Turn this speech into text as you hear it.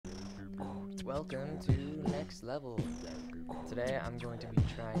Welcome to Next Level. Today I'm going to be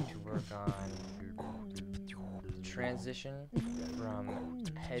trying to work on the transition from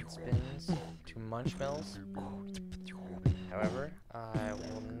head spins to munch mills. However, I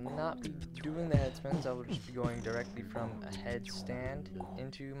will not be doing the head spins. I will just be going directly from a headstand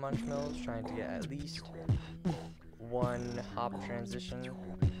into munch mills, trying to get at least one hop transition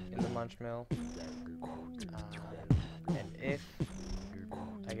in the munch mill. And if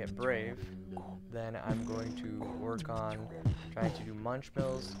I get brave, then I'm going to work on trying to do munch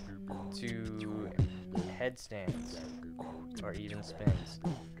mills to headstands or even spins.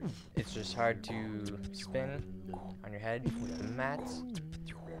 It's just hard to spin on your head with the mats,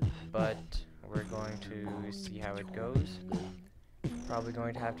 but we're going to see how it goes. Probably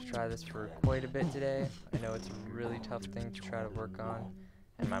going to have to try this for quite a bit today. I know it's a really tough thing to try to work on,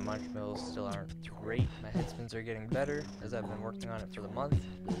 and my munch mills still aren't great. My head spins are getting better as I've been working on it for the month,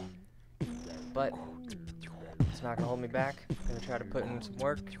 but it's not going to hold me back. I'm going to try to put in some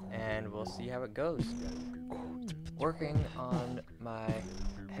work, and we'll see how it goes. Working on my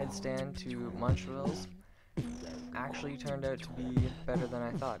headstand to munch mills actually turned out to be better than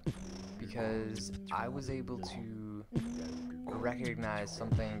I thought, because I was able to recognize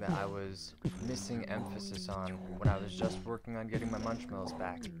something that I was missing emphasis on when I was just working on getting my munch mills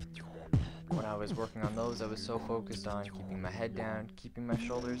back. When I was working on those, I was so focused on keeping my head down, keeping my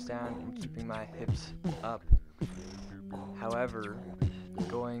shoulders down, and keeping my hips up. However,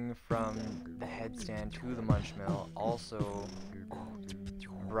 going from the headstand to the munch mill also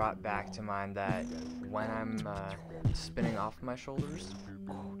brought back to mind that when I'm spinning off my shoulders,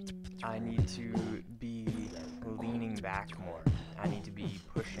 I need to be leaning back more. I need to be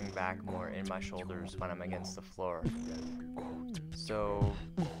pushing back more in my shoulders when I'm against the floor. So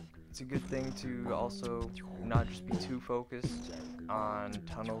it's a good thing to also not just be too focused on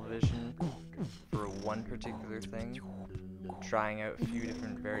tunnel vision for one particular thing. Trying out a few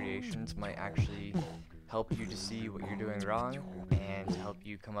different variations might actually help you to see what you're doing wrong and help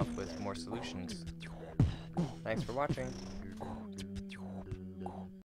you come up with more solutions. Thanks for watching.